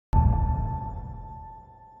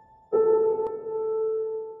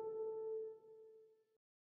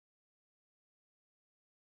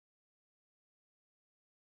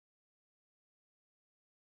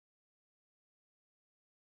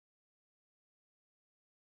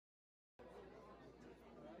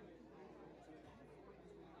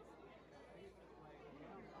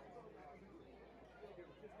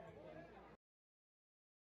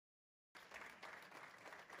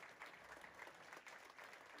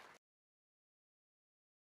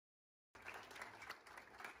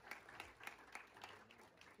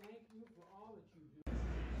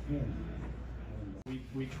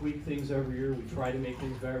We tweak things every year. We try to make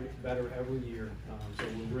things better every year. So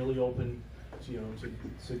we're really open to, to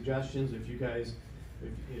suggestions. If you guys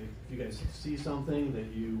see something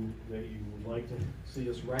that you would like to see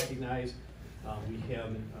us recognize, we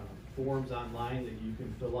have forms online that you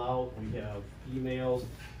can fill out. We have emails.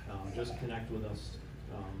 Just connect with us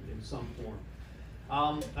in some form.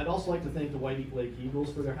 I'd also like to thank the White Lake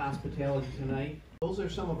Eagles for their hospitality tonight. Those are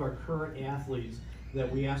some of our current athletes that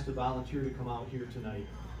we asked to volunteer to come out here tonight.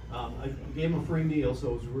 I gave them a free meal,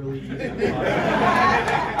 so it was really easy.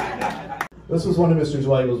 This was one of Mr.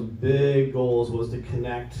 Zweigle's big goals, was to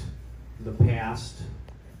connect the past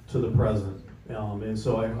to the present. And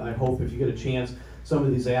so I hope if you get a chance, some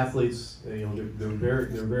of these athletes, they're very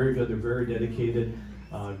good, they're very dedicated,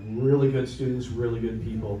 really good students, really good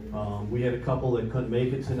people. We had a couple that couldn't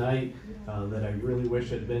make it tonight that I really wish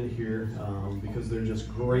had been here because they're just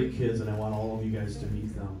great kids, and I want all of you guys to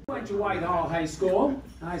meet them. I went to Whitehall High School.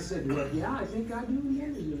 I said, well, yeah, I think I do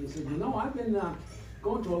again. He said, I've been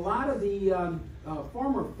going to a lot of the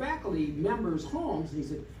former faculty members' homes. And he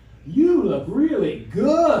said, you look really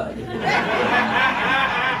good.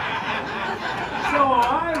 So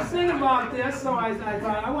I was thinking about this, so I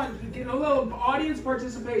thought I want to get a little audience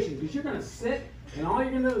participation, because you're going to sit and all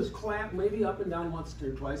you're going to do is clap, maybe up and down once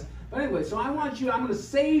or twice. But anyway, so I'm going to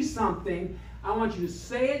say something. I want you to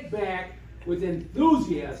say it back with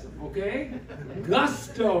enthusiasm, okay?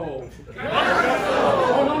 Gusto. Gusto.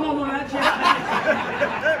 Oh, no, not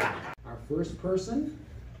yet. Our first person,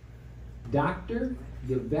 Dr.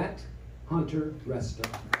 Yvette Hunter Resto.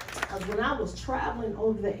 When I was traveling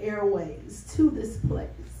over the airways to this place,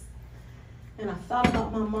 and I thought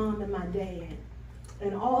about my mom and my dad,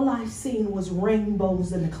 and all I've seen was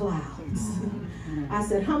rainbows in the clouds. I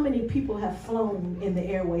said, how many people have flown in the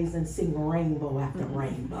airways and seen rainbow after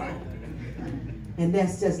rainbow? And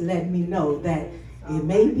that's just letting me know that it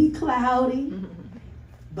may be cloudy,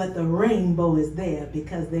 but the rainbow is there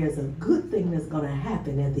because there's a good thing that's going to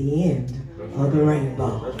happen at the end of the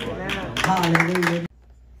rainbow. Hallelujah.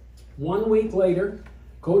 1 week later,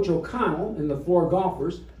 Coach O'Connell and the 4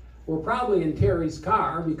 golfers were probably in Terry's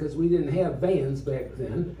car, because we didn't have vans back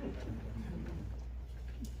then,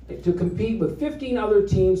 to compete with 15 other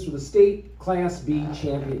teams for the state Class B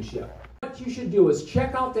championship. What you should do is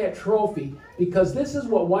check out that trophy, because this is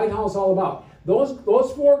what Whitehall's all about. Those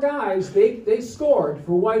 4 guys, they scored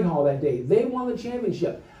for Whitehall that day. They won the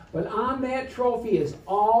championship. But on that trophy is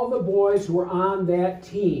all the boys who were on that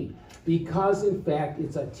team, because in fact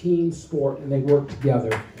it's a team sport and they work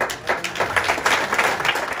together.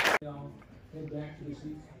 Head back to the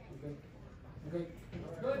seats. Okay.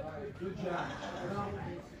 Good. Good job.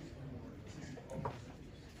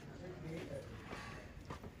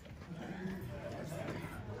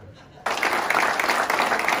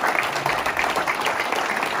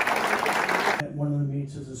 At one of the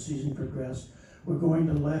meets as the season progressed, we're going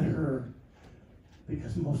to let her,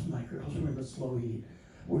 because most of my girls are in the slow heat,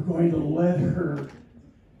 we're going to let her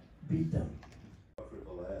beat them. After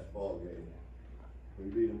the last ball game, we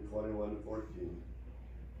beat them 21-14.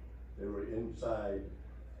 They were inside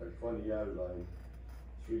our 20-yard line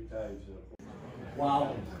 3 times in a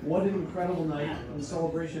Wow, what an incredible night in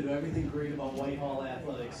celebration of everything great about Whitehall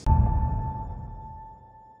athletics.